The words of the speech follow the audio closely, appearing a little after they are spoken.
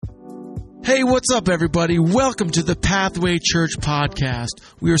Hey, what's up, everybody? Welcome to the Pathway Church podcast.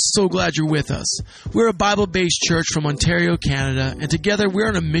 We are so glad you're with us. We're a Bible-based church from Ontario, Canada, and together we're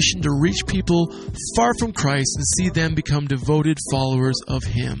on a mission to reach people far from Christ and see them become devoted followers of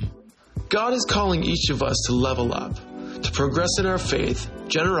Him. God is calling each of us to level up, to progress in our faith,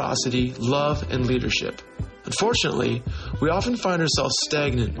 generosity, love, and leadership. Unfortunately, we often find ourselves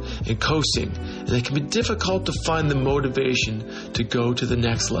stagnant and coasting, and it can be difficult to find the motivation to go to the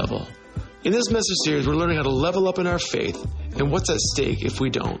next level. In this message series, we're learning how to level up in our faith and what's at stake if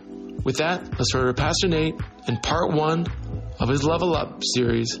we don't. With that, let's turn to Pastor Nate and part 1 of his Level Up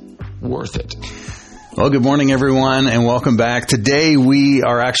series, Worth It. Well, good morning, everyone, and welcome back. Today, we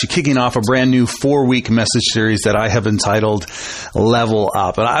are actually kicking off a brand new 4-week message series that I have entitled Level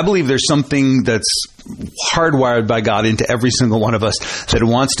Up. And I believe there's something that's hardwired by God into every single one of us that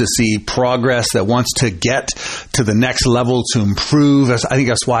wants to see progress, that wants to get to the next level, to improve. I think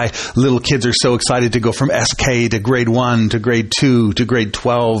that's why little kids are so excited to go from SK to grade 1 to grade 2 to grade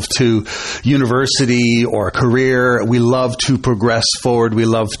 12 to university or career. We love to progress forward. We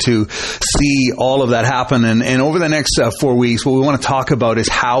love to see all of that happen. And over the next 4 weeks, what we want to talk about is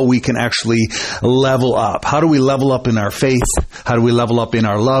how we can actually level up. How do we level up in our faith? How do we level up in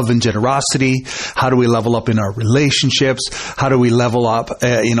our love and generosity? How do we level up in our relationships? How do we level up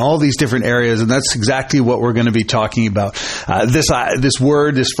in all these different areas? And that's exactly what we're going to be talking about. This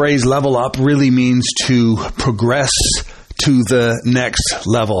phrase, level up, really means to progress to the next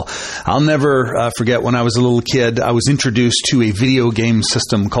level. I'll never forget when I was a little kid, I was introduced to a video game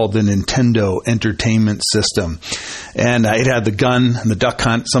system called the Nintendo Entertainment System. And it had the gun and the duck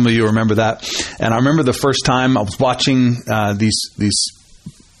hunt. Some of you remember that. And I remember the first time I was watching these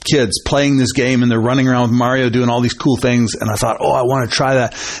kids playing this game, and they're running around with Mario doing all these cool things. And I thought, I want to try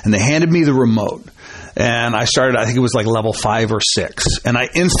that. And they handed me the remote. And I started, I think it was like level 5 or 6. And I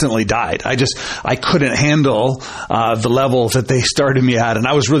instantly died. I couldn't handle the level that they started me at. And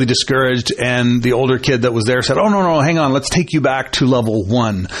I was really discouraged. And the older kid that was there said, no, hang on, let's take you back to level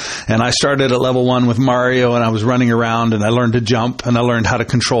 1. And I started at level 1 with Mario, and I was running around, and I learned to jump, and I learned how to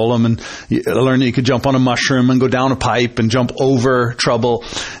control him. And I learned that you could jump on a mushroom and go down a pipe and jump over trouble.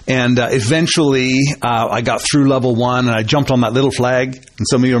 And eventually, I got through level 1, and I jumped on that little flag. And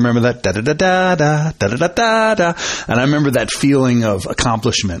some of you remember that, da-da-da-da-da. Da-da-da-da-da. And I remember that feeling of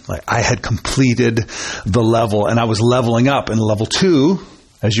accomplishment. Like I had completed the level, and I was leveling up. And level 2,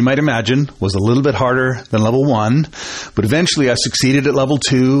 as you might imagine, was a little bit harder than level 1. But eventually I succeeded at level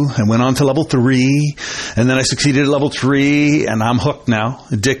 2 and went on to level 3. And then I succeeded at level 3, and I'm hooked now,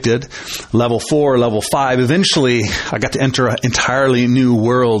 addicted. Level 4, level 5. Eventually I got to enter entirely new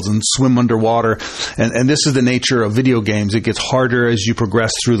worlds and swim underwater. And this is the nature of video games. It gets harder as you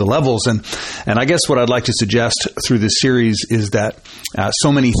progress through the levels. And I guess what I'd like to suggest through this series is that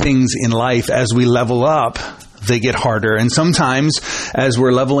so many things in life, as we level up, they get harder. And sometimes as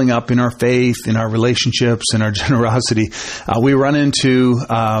we're leveling up in our faith, in our relationships, in our generosity, we run into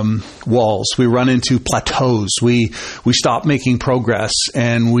walls. We run into plateaus. We stop making progress,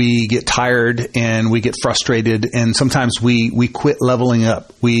 and we get tired, and we get frustrated. And sometimes we quit leveling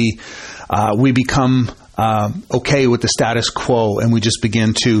up. We become okay with the status quo, and we just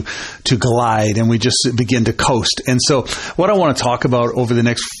begin to glide, and we just begin to coast. And so what I want to talk about over the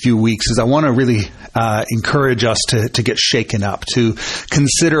next few weeks is I want to really encourage us to get shaken up, to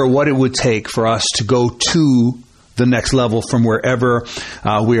consider what it would take for us to go to the next level from wherever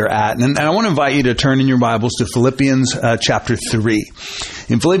we are at. And I want to invite you to turn in your Bibles to Philippians chapter 3.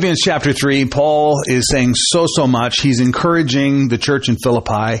 In Philippians chapter 3, Paul is saying so much. He's encouraging the church in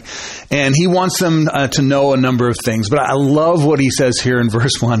Philippi, and he wants them to know a number of things. But I love what he says here in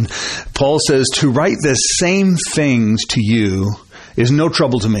verse 1. Paul says, "To write the same things to you is no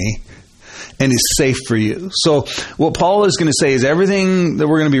trouble to me, and is safe for you." So what Paul is going to say is everything that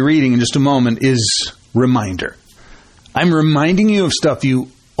we're going to be reading in just a moment is reminder. I'm reminding you of stuff you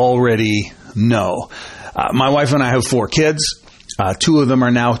already know. My wife and I have 4 kids. 2 of them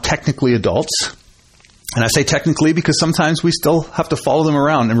are now technically adults. And I say technically because sometimes we still have to follow them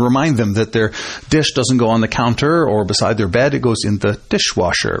around and remind them that their dish doesn't go on the counter or beside their bed. It goes in the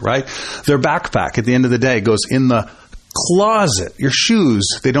dishwasher, right? Their backpack at the end of the day goes in the closet. Your shoes,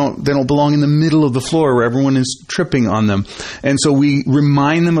 they don't belong in the middle of the floor where everyone is tripping on them. And so we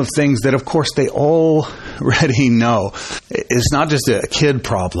remind them of things that, of course, they already know. It's not just a kid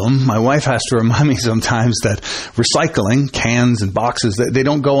problem. My wife has to remind me sometimes that recycling, cans and boxes, they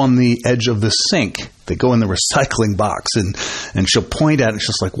don't go on the edge of the sink. They go in the recycling box, and she'll point at it. She's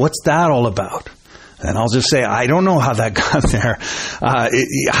just like, "What's that all about?" And I'll just say, I don't know how that got there.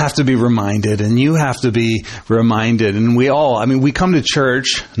 You have to be reminded, and you have to be reminded. And we come to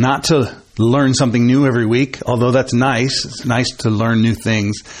church not to learn something new every week, although that's nice. It's nice to learn new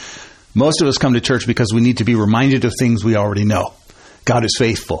things. Most of us come to church because we need to be reminded of things we already know. God is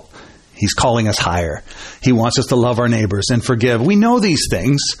faithful. He's calling us higher. He wants us to love our neighbors and forgive. We know these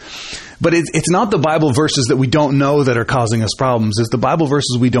things, but it's not the Bible verses that we don't know that are causing us problems. It's the Bible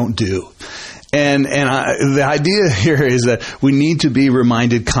verses we don't do. And the idea here is that we need to be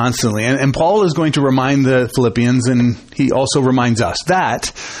reminded constantly. And Paul is going to remind the Philippians, and he also reminds us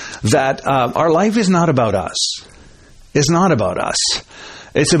that our life is not about us. It's not about us.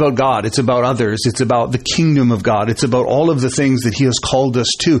 It's about God. It's about others. It's about the kingdom of God. It's about all of the things that He has called us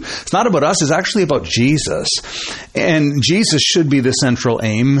to. It's not about us. It's actually about Jesus. And Jesus should be the central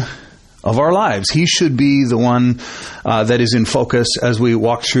aim of our lives. He should be the one that is in focus as we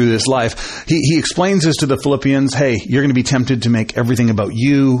walk through this life. He explains this to the Philippians. Hey, you're going to be tempted to make everything about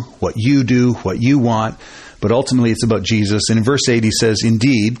you, what you do, what you want. But ultimately, it's about Jesus. And in verse 8, he says,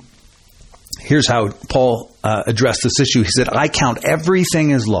 indeed, here's how Paul addressed this issue. He said, I count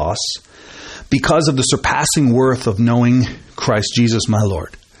everything as loss because of the surpassing worth of knowing Christ Jesus, my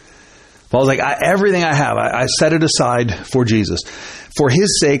Lord. Paul's like, everything I have, I set it aside for Jesus. For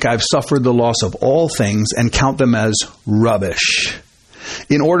His sake, I've suffered the loss of all things and count them as rubbish,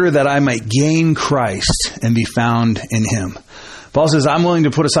 in order that I might gain Christ and be found in Him. Paul says, I'm willing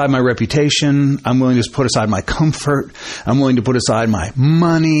to put aside my reputation. I'm willing to put aside my comfort. I'm willing to put aside my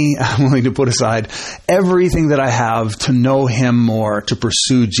money. I'm willing to put aside everything that I have to know Him more, to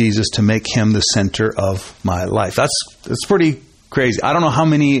pursue Jesus, to make Him the center of my life. That's pretty crazy. I don't know how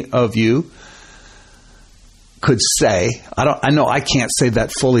many of you could say, I know I can't say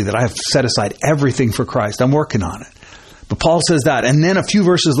that fully, that I have set aside everything for Christ. I'm working on it. But Paul says that. And then a few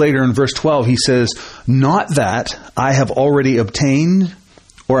verses later in verse 12, he says, not that I have already obtained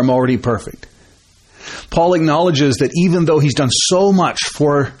or am already perfect. Paul acknowledges that even though he's done so much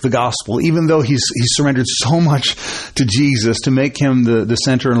for the gospel, even though he's surrendered so much to Jesus to make Him the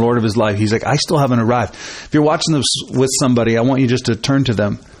center and Lord of his life, he's like, I still haven't arrived. If you're watching this with somebody, I want you just to turn to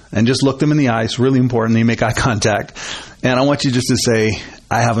them and just look them in the eyes. Really important that you make eye contact. And I want you just to say,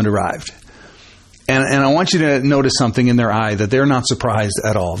 I haven't arrived. And I want you to notice something in their eye, that they're not surprised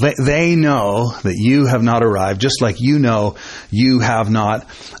at all. They know that you have not arrived, just like you know you have not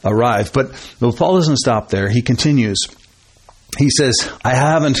arrived. But Paul doesn't stop there. He continues. He says, I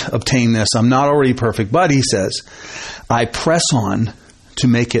haven't obtained this. I'm not already perfect. But he says, I press on to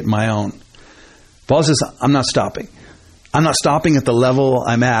make it my own. Paul says, I'm not stopping. I'm not stopping at the level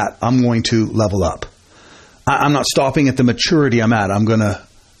I'm at. I'm going to level up. I'm not stopping at the maturity I'm at. I'm going to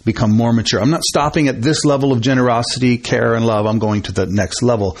become more mature. I'm not stopping at this level of generosity, care, and love. I'm going to the next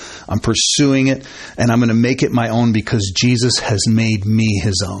level. I'm pursuing it, and I'm going to make it my own because Jesus has made me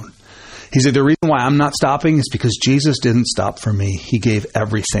His own. He said, the reason why I'm not stopping is because Jesus didn't stop for me. He gave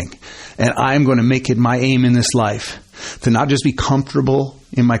everything. And I'm going to make it my aim in this life to not just be comfortable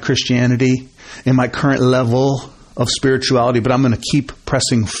in my Christianity, in my current level of spirituality, but I'm going to keep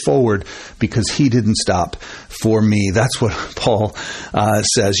pressing forward because He didn't stop for me. That's what Paul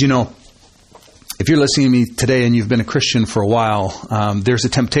says. You know, if you're listening to me today and you've been a Christian for a while, there's a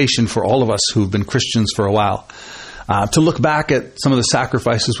temptation for all of us who've been Christians for a while to look back at some of the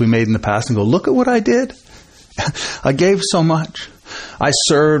sacrifices we made in the past and go, look at what I did. I gave so much. I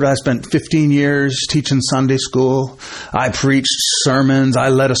served. I spent 15 years teaching Sunday school. I preached sermons. I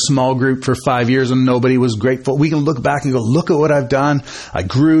led a small group for 5 years and nobody was grateful. We can look back and go, look at what I've done. I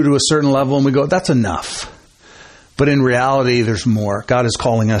grew to a certain level, and we go, that's enough. But in reality, there's more. God is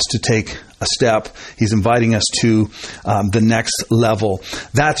calling us to take a step. He's inviting us to the next level.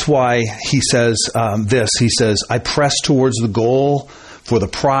 That's why he says this. He says, I press towards the goal for the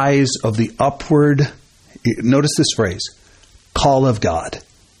prize of the upward, notice this phrase, call of God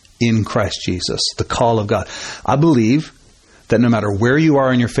in Christ Jesus. The call of God. I believe that no matter where you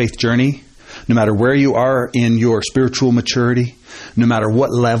are in your faith journey, no matter where you are in your spiritual maturity, no matter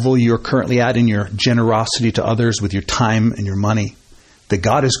what level you're currently at in your generosity to others with your time and your money, that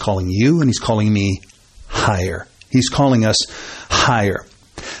God is calling you and He's calling me higher. He's calling us higher.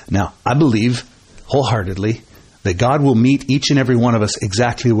 Now, I believe wholeheartedly that God will meet each and every one of us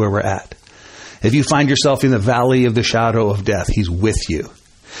exactly where we're at. If you find yourself in the valley of the shadow of death, He's with you.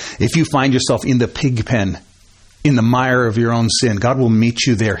 If you find yourself in the pig pen, in the mire of your own sin, God will meet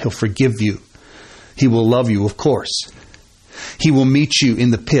you there. He'll forgive you. He will love you, of course. He will meet you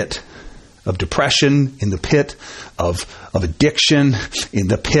in the pit of depression, in the pit of addiction, in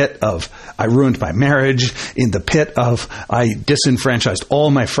the pit of I ruined my marriage, in the pit of I disenfranchised all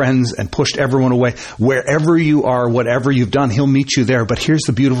my friends and pushed everyone away. Wherever you are, whatever you've done, He'll meet you there. But here's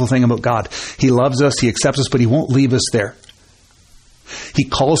the beautiful thing about God. He loves us, He accepts us, but He won't leave us there. He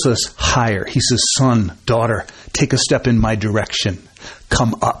calls us higher. He says, son, daughter, take a step in my direction.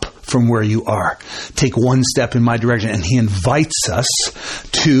 Come up from where you are. Take one step in my direction. And he invites us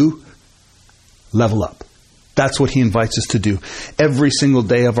to level up. That's what he invites us to do. Every single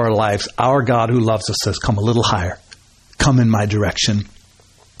day of our lives, our God who loves us says, come a little higher. Come in my direction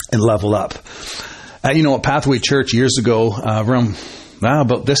and level up. You know, at Pathway Church years ago, around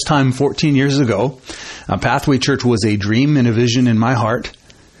about this time, 14 years ago, Pathway Church was a dream and a vision in my heart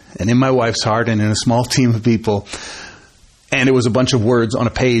and in my wife's heart and in a small team of people. And it was a bunch of words on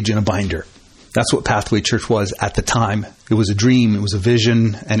a page in a binder. That's what Pathway Church was at the time. It was a dream, it was a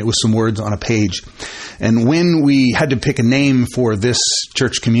vision, and it was some words on a page. And when we had to pick a name for this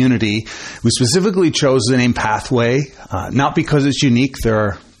church community, we specifically chose the name Pathway, not because it's unique. There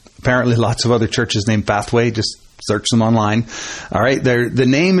are apparently lots of other churches named Pathway. Just search them online. All right, the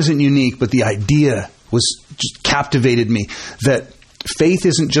name isn't unique, but the idea was just captivated me that faith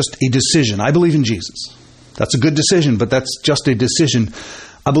isn't just a decision. I believe in Jesus. That's a good decision, but that's just a decision.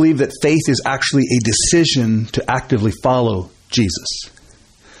 I believe that faith is actually a decision to actively follow Jesus.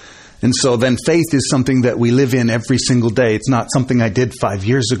 And so then faith is something that we live in every single day. It's not something I did 5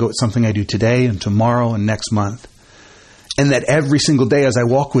 years ago. It's something I do today and tomorrow and next month. And that every single day as I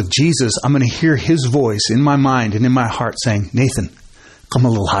walk with Jesus, I'm going to hear his voice in my mind and in my heart saying, Nathan, come a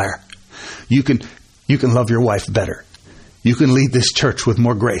little higher. You can love your wife better. You can lead this church with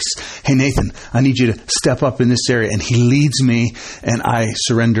more grace. Hey, Nathan, I need you to step up in this area. And he leads me and I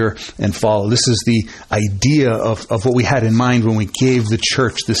surrender and follow. This is the idea of what we had in mind when we gave the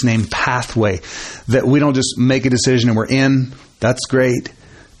church this name Pathway. That we don't just make a decision and we're in. That's great.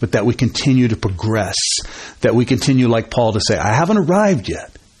 But that we continue to progress. That we continue, like Paul, to say, I haven't arrived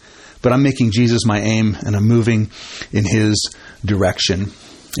yet. But I'm making Jesus my aim and I'm moving in his direction.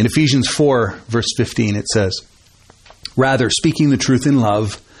 In Ephesians 4, verse 15, it says, rather, speaking the truth in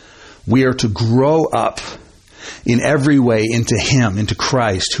love, we are to grow up in every way into him, into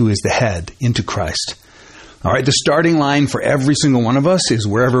Christ, who is the head, into Christ. All right, the starting line for every single one of us is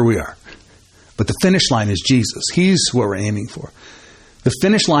wherever we are. But the finish line is Jesus. He's what we're aiming for. The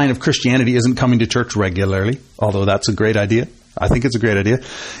finish line of Christianity isn't coming to church regularly, although that's a great idea. I think it's a great idea.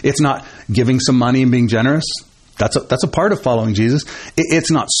 It's not giving some money and being generous. That's a part of following Jesus. It's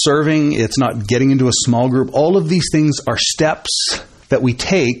not serving. It's not getting into a small group. All of these things are steps that we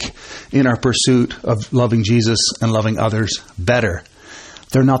take in our pursuit of loving Jesus and loving others better.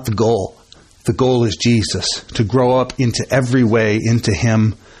 They're not the goal. The goal is Jesus, to grow up into every way into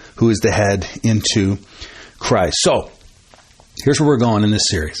him who is the head, into Christ. So, here's where we're going in this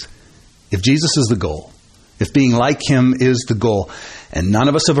series. If Jesus is the goal, if being like him is the goal, and none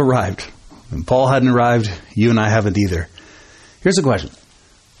of us have arrived, and Paul hadn't arrived, you and I haven't either. Here's the question.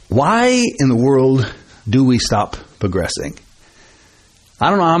 Why in the world do we stop progressing? I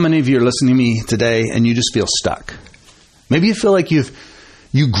don't know how many of you are listening to me today and you just feel stuck. Maybe you feel like you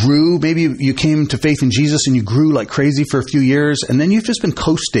grew. Maybe you came to faith in Jesus and you grew like crazy for a few years and then you've just been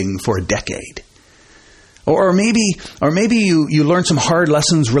coasting for a decade. Or maybe you learned some hard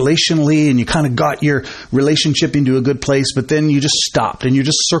lessons relationally and you kind of got your relationship into a good place, but then you just stopped and you're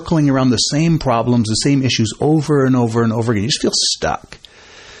just circling around the same problems, the same issues over and over and over again. You just feel stuck.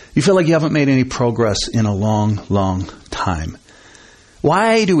 You feel like you haven't made any progress in a long, long time.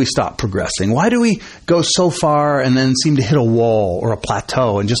 Why do we stop progressing? Why do we go so far and then seem to hit a wall or a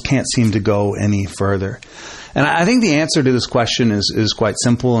plateau and just can't seem to go any further? And I think the answer to this question is quite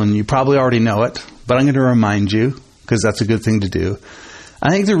simple, and you probably already know it, but I'm going to remind you, because that's a good thing to do. I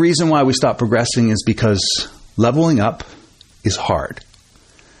think the reason why we stop progressing is because leveling up is hard.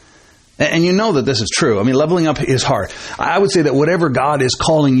 And you know that this is true. I mean, leveling up is hard. I would say that whatever God is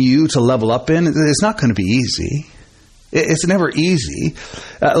calling you to level up in, it's not going to be easy. It's never easy.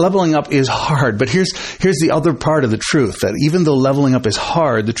 Leveling up is hard, but here's the other part of the truth, that even though leveling up is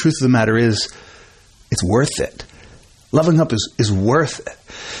hard, the truth of the matter is, it's worth it. Leveling up is worth it.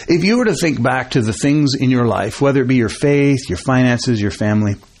 If you were to think back to the things in your life, whether it be your faith, your finances, your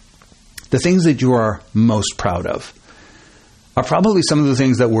family, the things that you are most proud of are probably some of the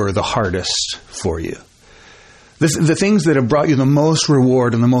things that were the hardest for you. The things that have brought you the most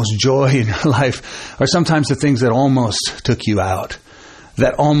reward and the most joy in your life are sometimes the things that almost took you out,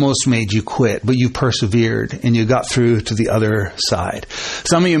 that almost made you quit, but you persevered and you got through to the other side.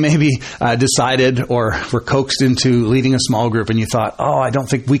 Some of you maybe decided or were coaxed into leading a small group and you thought, I don't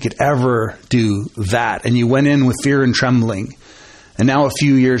think we could ever do that. And you went in with fear and trembling. And now a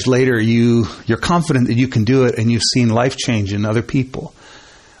few years later, you're confident that you can do it and you've seen life change in other people.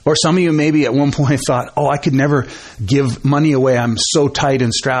 Or some of you maybe at one point thought, I could never give money away. I'm so tight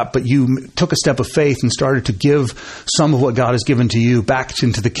and strapped. But you took a step of faith and started to give some of what God has given to you back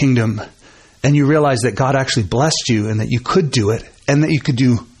into the kingdom. And you realized that God actually blessed you and that you could do it and that you could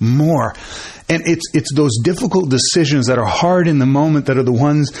do more. And it's those difficult decisions that are hard in the moment that are the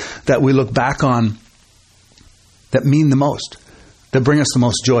ones that we look back on that mean the most, that bring us the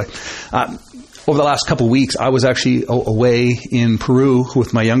most joy. Over the last couple of weeks, I was actually away in Peru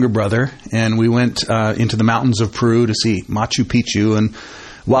with my younger brother, and we went into the mountains of Peru to see Machu Picchu. And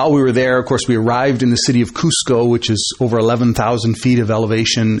while we were there, of course, we arrived in the city of Cusco, which is over 11,000 feet of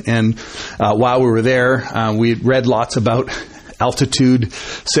elevation. And while we were there, we had read lots about altitude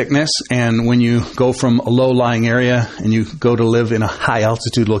sickness. And when you go from a low-lying area and you go to live in a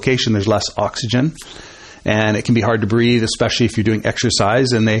high-altitude location, there's less oxygen. And it can be hard to breathe, especially if you're doing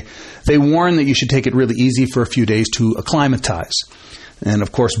exercise. And they warn that you should take it really easy for a few days to acclimatize. And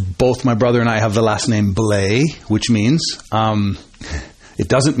of course, both my brother and I have the last name Blay, which means it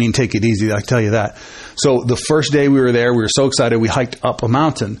doesn't mean take it easy, I tell you that. So the first day we were there, we were so excited, we hiked up a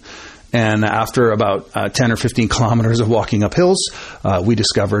mountain. And after about 10 or 15 kilometers of walking up hills, we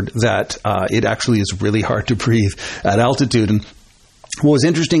discovered that it actually is really hard to breathe at altitude. And what was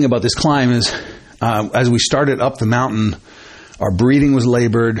interesting about this climb is as we started up the mountain, our breathing was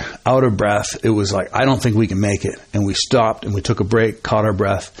labored, out of breath. It was like, I don't think we can make it. And we stopped and we took a break, caught our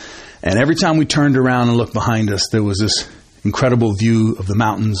breath. And every time we turned around and looked behind us, there was this incredible view of the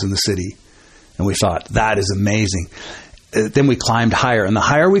mountains and the city. And we thought, that is amazing. Then we climbed higher. And the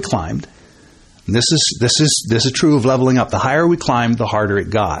higher we climbed, and this is true of leveling up, the higher we climbed, the harder it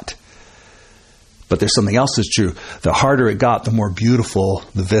got. But there's something else that's true. The harder it got, the more beautiful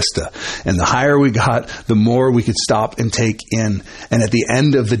the vista. And the higher we got, the more we could stop and take in. And at the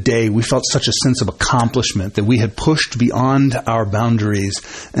end of the day, we felt such a sense of accomplishment that we had pushed beyond our boundaries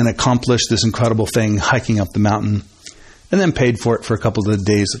and accomplished this incredible thing, hiking up the mountain, and then paid for it for a couple of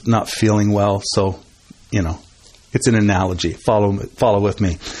days of not feeling well. So, it's an analogy. Follow with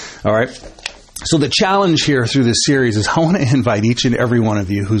me. All right. So the challenge here through this series is I want to invite each and every one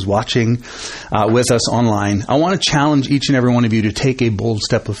of you who's watching with us online. I want to challenge each and every one of you to take a bold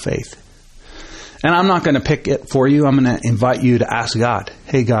step of faith. And I'm not going to pick it for you. I'm going to invite you to ask God,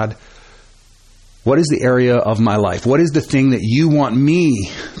 hey, God, what is the area of my life? What is the thing that you want me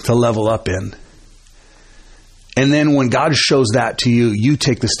to level up in? And then when God shows that to you, you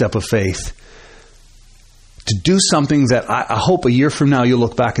take the step of faith to do something that I hope a year from now you'll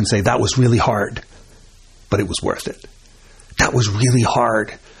look back and say, that was really hard, but it was worth it. That was really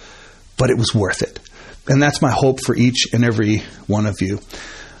hard, but it was worth it. And that's my hope for each and every one of you.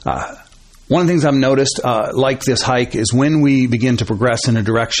 One of the things I've noticed, like this hike, is when we begin to progress in a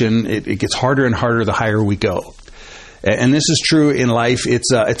direction, it gets harder and harder the higher we go. And this is true in life.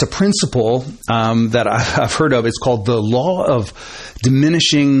 It's a principle that I've heard of. It's called the law of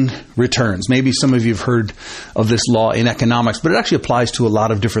diminishing returns. Maybe some of you have heard of this law in economics, but it actually applies to a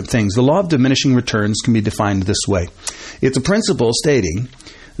lot of different things. The law of diminishing returns can be defined this way. It's a principle stating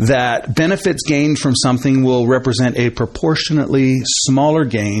that benefits gained from something will represent a proportionately smaller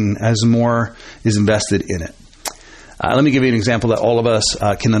gain as more is invested in it. Let me give you an example that all of us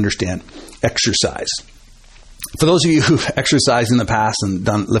can understand. Exercise. For those of you who've exercised in the past and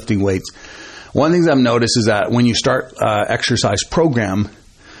done lifting weights, one of the things I've noticed is that when you start exercise program,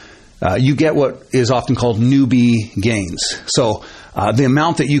 you get what is often called newbie gains. So the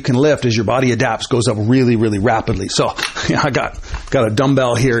amount that you can lift as your body adapts goes up really, really rapidly. So I got a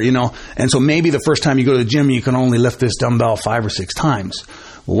dumbbell here, and so maybe the first time you go to the gym, you can only lift this dumbbell 5 or 6 times.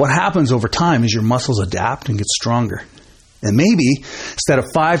 Well, what happens over time is your muscles adapt and get stronger. And maybe instead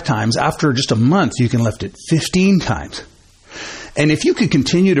of 5 times, after just a month, you can lift it 15 times. And if you could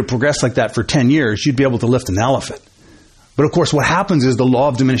continue to progress like that for 10 years, you'd be able to lift an elephant. But of course, what happens is the law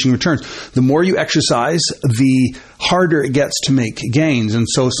of diminishing returns. The more you exercise, the harder it gets to make gains. And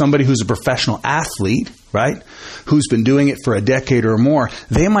so somebody who's a professional athlete, right, who's been doing it for a decade or more,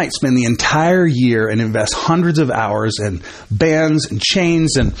 they might spend the entire year and invest hundreds of hours and bands and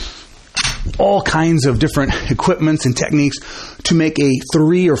chains and all kinds of different equipments and techniques to make a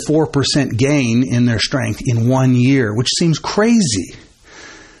 3 or 4% gain in their strength in 1 year, which seems crazy.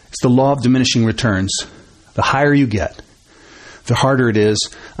 It's the law of diminishing returns. The higher you get, the harder it is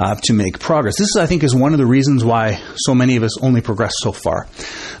to make progress. This, I think, is one of the reasons why so many of us only progress so far.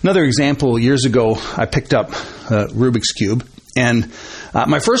 Another example, years ago, I picked up Rubik's Cube, and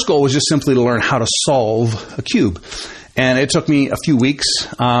my first goal was just simply to learn how to solve a cube. And it took me a few weeks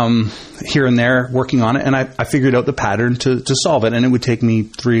here and there working on it, and I figured out the pattern to solve it. And it would take me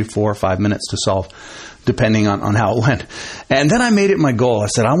 3, 4, 5 minutes to solve, depending on how it went. And then I made it my goal. I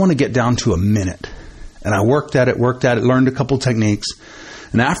said, I want to get down to a minute. And I worked at it, learned a couple techniques.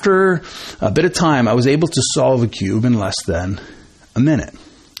 And after a bit of time, I was able to solve a cube in less than a minute.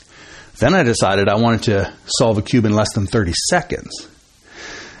 Then I decided I wanted to solve a cube in less than 30 seconds.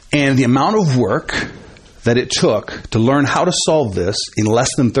 And the amount of work that it took to learn how to solve this in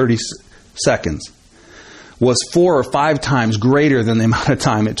less than 30 seconds was 4 or 5 times greater than the amount of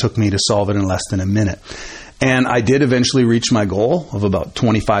time it took me to solve it in less than a minute. And I did eventually reach my goal of about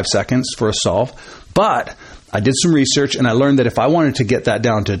 25 seconds for a solve. But I did some research, and I learned that if I wanted to get that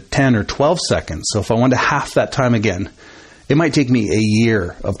down to 10 or 12 seconds, so if I wanted to half that time again, it might take me a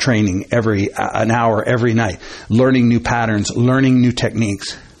year of training an hour every night, learning new patterns, learning new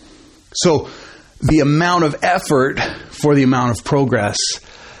techniques. So the amount of effort for the amount of progress.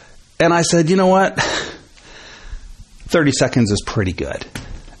 And I said, you know what? 30 seconds is pretty good.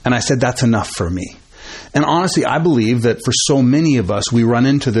 And I said, that's enough for me. And honestly, I believe that for so many of us, we run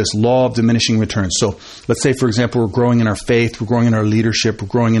into this law of diminishing returns. So let's say, for example, we're growing in our faith, we're growing in our leadership, we're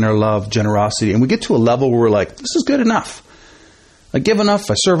growing in our love, generosity, and we get to a level where we're like, this is good enough. I give enough,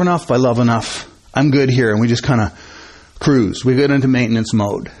 I serve enough, I love enough. I'm good here. And we just kind of cruise. We get into maintenance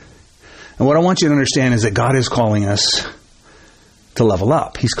mode. And what I want you to understand is that God is calling us to level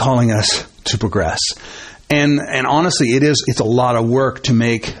up. He's calling us to progress. And honestly, it's a lot of work to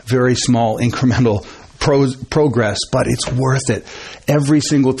make very small incremental progress, but it's worth it. Every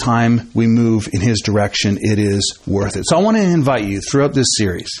single time we move in His direction, it is worth it. So I want to invite you throughout this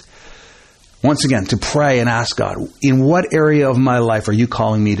series, once again, to pray and ask God, in what area of my life are you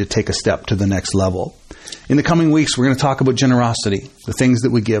calling me to take a step to the next level? In the coming weeks, we're going to talk about generosity, the things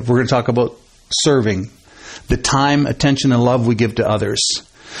that we give. We're going to talk about serving, the time, attention, and love we give to others.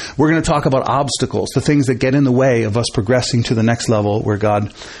 We're going to talk about obstacles, the things that get in the way of us progressing to the next level where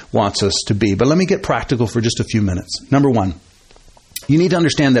God wants us to be. But let me get practical for just a few minutes. Number one, you need to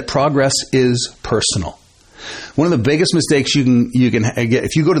understand that progress is personal. One of the biggest mistakes you can get,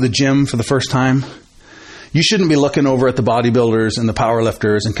 if you go to the gym for the first time, you shouldn't be looking over at the bodybuilders and the power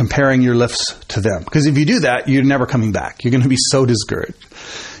lifters and comparing your lifts to them. Because if you do that, you're never coming back. You're going to be so discouraged.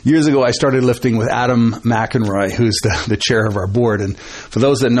 Years ago, I started lifting with Adam McEnroy, who's the chair of our board. And for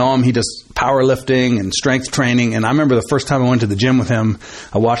those that know him, he does powerlifting and strength training. And I remember the first time I went to the gym with him,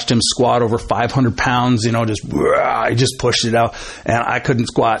 I watched him squat over 500 pounds, I just pushed it out. And I couldn't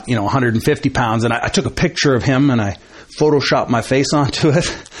squat, 150 pounds. And I took a picture of him and I photoshopped my face onto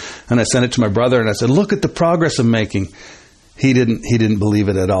it. And I sent it to my brother and I said, look at the progress I'm making. He didn't believe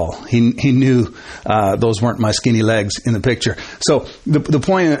it at all. He knew those weren't my skinny legs in the picture. So the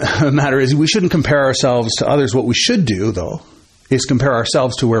point of the matter is we shouldn't compare ourselves to others. What we should do, though, is compare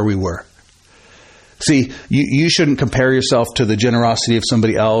ourselves to where we were. See, you shouldn't compare yourself to the generosity of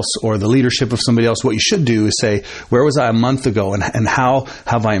somebody else or the leadership of somebody else. What you should do is say, where was I a month ago and how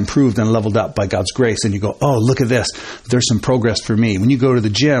have I improved and leveled up by God's grace? And you go, oh, look at this. There's some progress for me. When you go to the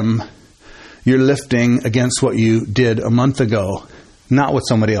gym, you're lifting against what you did a month ago, not what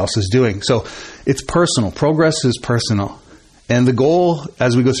somebody else is doing. So it's personal. Progress is personal. And the goal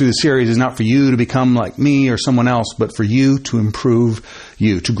as we go through the series is not for you to become like me or someone else, but for you to improve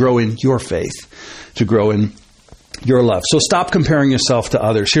you, to grow in your faith, to grow in your love. So stop comparing yourself to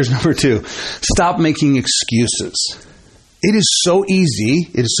others. Here's number 2. Stop making excuses. It is so easy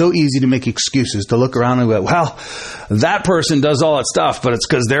to make excuses, to look around and go, well, that person does all that stuff, but it's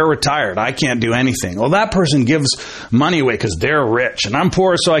because they're retired. I can't do anything. Well, that person gives money away because they're rich, and I'm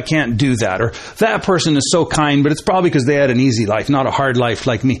poor, so I can't do that. Or that person is so kind, but it's probably because they had an easy life, not a hard life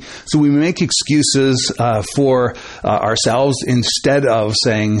like me. So we make excuses for ourselves instead of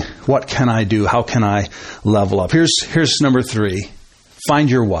saying, what can I do? How can I level up? Here's number 3. Find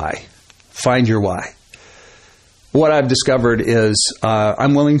your why. Find your why. What I've discovered is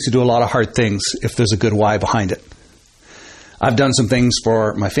I'm willing to do a lot of hard things if there's a good why behind it. I've done some things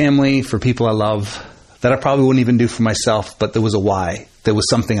for my family, for people I love, that I probably wouldn't even do for myself, but there was a why. There was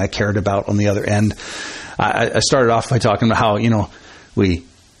something I cared about on the other end. I started off by talking about how, we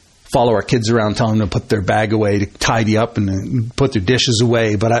follow our kids around, telling them to put their bag away, to tidy up and put their dishes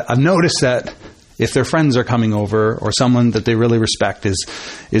away. But I've noticed that if their friends are coming over or someone that they really respect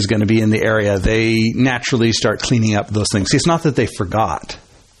is going to be in the area, they naturally start cleaning up those things. See, it's not that they forgot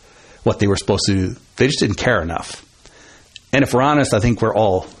what they were supposed to do. They just didn't care enough. And if we're honest, I think we're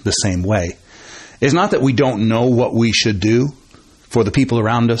all the same way. It's not that we don't know what we should do for the people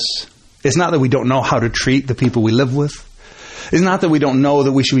around us. It's not that we don't know how to treat the people we live with. It's not that we don't know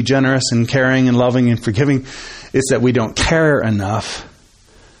that we should be generous and caring and loving and forgiving. It's that we don't care enough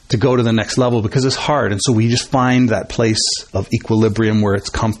to go to the next level because it's hard. And so we just find that place of equilibrium where it's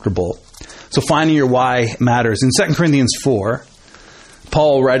comfortable. So finding your why matters. In 2 Corinthians 4,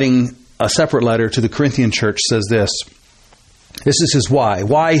 Paul, writing a separate letter to the Corinthian church, says this. This is his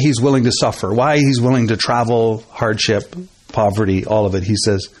why he's willing to suffer, why he's willing to travel, hardship, poverty, all of it. He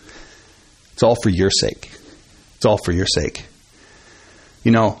says, it's all for your sake. It's all for your sake.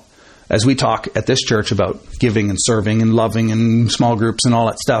 You know, as we talk at this church about giving and serving and loving and small groups and all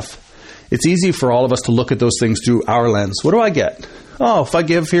that stuff, it's easy for all of us to look at those things through our lens. What do I get? Oh, if I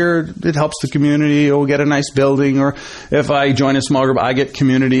give here, it helps the community, or we'll get a nice building, or if I join a small group, I get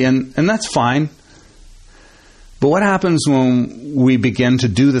community, and that's fine. But what happens when we begin to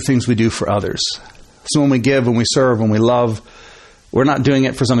do the things we do for others? So when we give, when we serve, when we love, we're not doing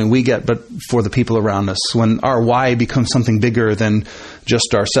it for something we get, but for the people around us. When our why becomes something bigger than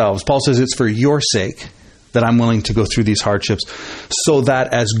just ourselves. Paul says it's for your sake that I'm willing to go through these hardships, so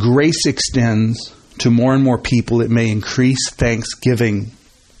that as grace extends to more and more people, it may increase thanksgiving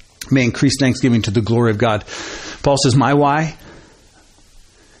to the glory of God. Paul says, my why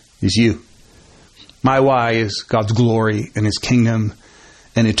is you. My why is God's glory and His kingdom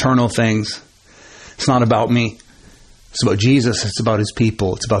and eternal things. It's not about me. It's about Jesus. It's about His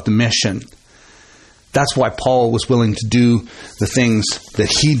people. It's about the mission. That's why Paul was willing to do the things that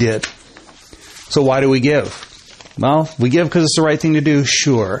he did. So why do we give? Well, we give because it's the right thing to do,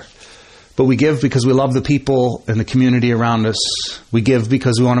 sure. But we give because we love the people and the community around us. We give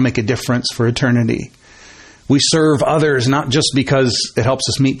because we want to make a difference for eternity. We serve others not just because it helps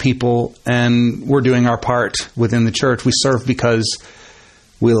us meet people and we're doing our part within the church. We serve because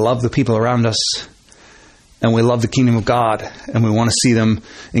we love the people around us and we love the kingdom of God and we want to see them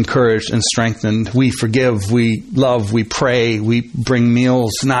encouraged and strengthened. We forgive, we love, we pray, we bring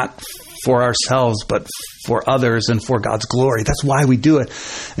meals not for ourselves but for others and for God's glory. That's why we do it.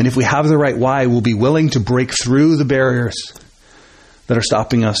 And if we have the right why, we'll be willing to break through the barriers that are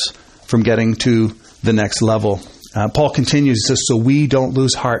stopping us from getting to the next level. Paul continues, he says, so we don't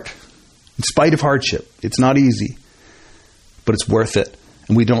lose heart. In spite of hardship, it's not easy, but it's worth it.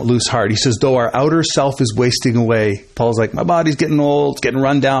 And we don't lose heart. He says, though our outer self is wasting away, Paul's like, my body's getting old, it's getting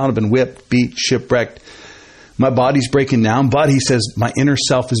run down, I've been whipped, beat, shipwrecked. My body's breaking down, but he says, my inner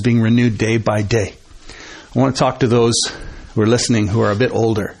self is being renewed day by day. I want to talk to those who are listening who are a bit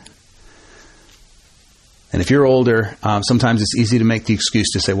older. And if you're older, sometimes it's easy to make the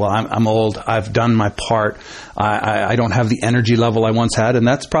excuse to say, well, I'm old. I've done my part. I don't have the energy level I once had. And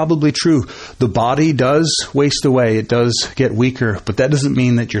that's probably true. The body does waste away. It does get weaker. But that doesn't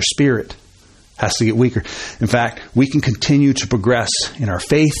mean that your spirit has to get weaker. In fact, we can continue to progress in our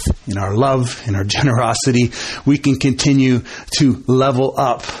faith, in our love, in our generosity. We can continue to level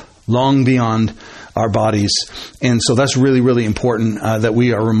up long beyond our bodies. And so that's really, really important that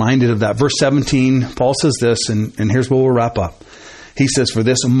we are reminded of that. Verse 17, Paul says this, and here's where we'll wrap up. He says, for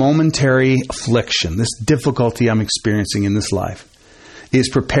this momentary affliction, this difficulty I'm experiencing in this life, is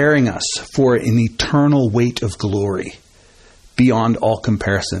preparing us for an eternal weight of glory beyond all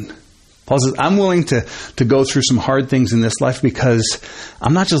comparison. Paul says, I'm willing to go through some hard things in this life because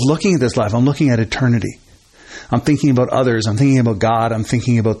I'm not just looking at this life, I'm looking at eternity. I'm thinking about others. I'm thinking about God. I'm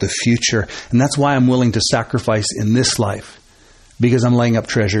thinking about the future. And that's why I'm willing to sacrifice in this life, because I'm laying up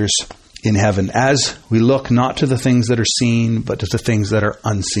treasures in heaven. As we look not to the things that are seen, but to the things that are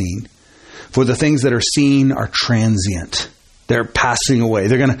unseen. For the things that are seen are transient. They're passing away.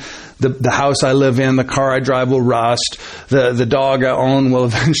 They're going to, the house I live in, the car I drive will rust. The dog I own will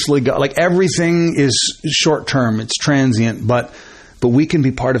eventually go. Like everything is short term. It's transient, but we can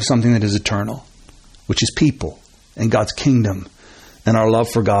be part of something that is eternal, which is people and God's kingdom and our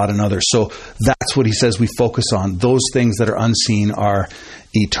love for God and others. So that's what he says we focus on. Those things that are unseen are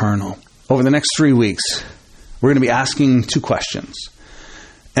eternal. Over the next 3 weeks, we're going to be asking 2 questions.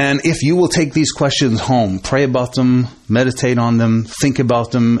 And if you will take these questions home, pray about them, meditate on them, think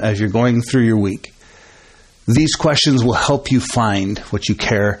about them as you're going through your week, these questions will help you find what you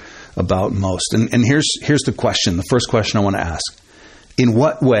care about most. And here's the question, the first question I want to ask. In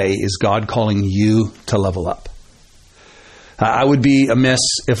what way is God calling you to level up? I would be amiss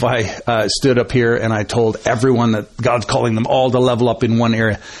if I stood up here and I told everyone that God's calling them all to level up in one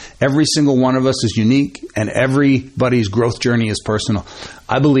area. Every single one of us is unique and everybody's growth journey is personal.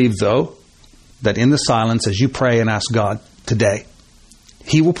 I believe, though, that in the silence, as you pray and ask God today,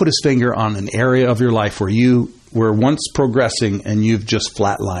 He will put His finger on an area of your life where you were once progressing and you've just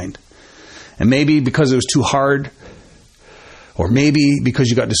flatlined. And maybe because it was too hard, or maybe because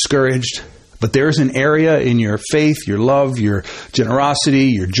you got discouraged, But there's an area in your faith, your love, your generosity,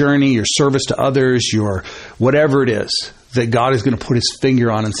 your journey, your service to others, your whatever it is, that God is going to put his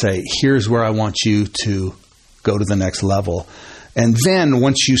finger on and say, here's where I want you to go to the next level. And then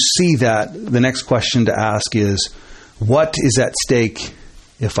once you see that, the next question to ask is, what is at stake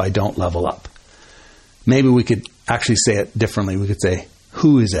if I don't level up? Maybe we could actually say it differently. We could say,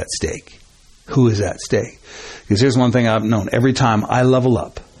 who is at stake? Who is at stake? Because here's one thing I've known. Every time I level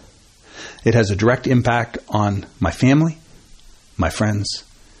up, it has a direct impact on my family, my friends,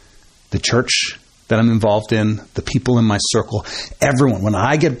 the church that I'm involved in, the people in my circle, everyone. When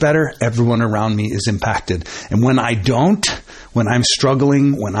I get better, everyone around me is impacted. And when I don't, when I'm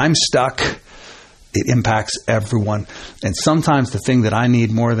struggling, when I'm stuck, it impacts everyone. And sometimes the thing that I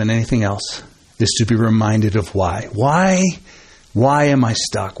need more than anything else is to be reminded of why. Why am I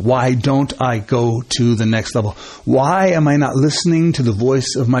stuck? Why don't I go to the next level? Why am I not listening to the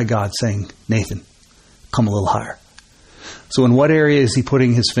voice of my God saying, Nathan, come a little higher? So in what area is he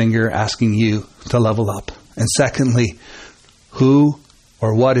putting his finger, asking you to level up? And secondly, who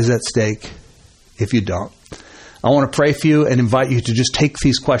or what is at stake if you don't? I want to pray for you and invite you to just take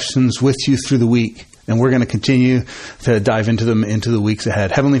these questions with you through the week. And we're going to continue to dive into them into the weeks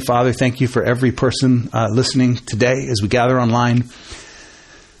ahead. Heavenly Father, thank you for every person listening today as we gather online.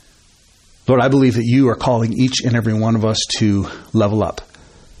 Lord, I believe that you are calling each and every one of us to level up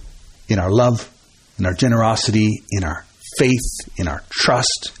in our love, in our generosity, in our faith, in our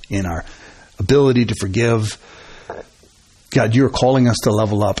trust, in our ability to forgive. God, you're calling us to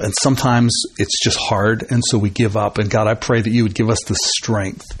level up, and sometimes it's just hard, and so we give up. And God, I pray that you would give us the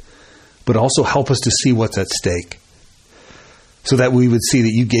strength, but also help us to see what's at stake, so that we would see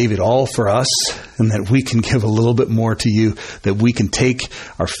that you gave it all for us, and that we can give a little bit more to you, that we can take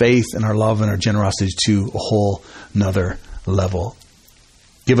our faith and our love and our generosity to a whole nother level.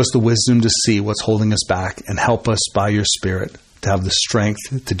 Give us the wisdom to see what's holding us back, and help us by your Spirit to have the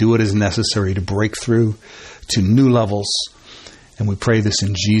strength to do what is necessary to break through to new levels. And we pray this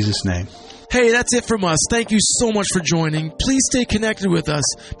in Jesus' name. Hey, that's it from us. Thank you so much for joining. Please stay connected with us.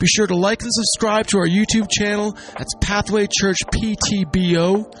 Be sure to like and subscribe to our YouTube channel. That's Pathway Church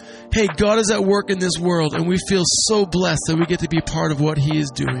PTBO. Hey, God is at work in this world, and we feel so blessed that we get to be a part of what he is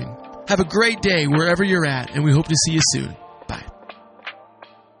doing. Have a great day wherever you're at, and we hope to see you soon.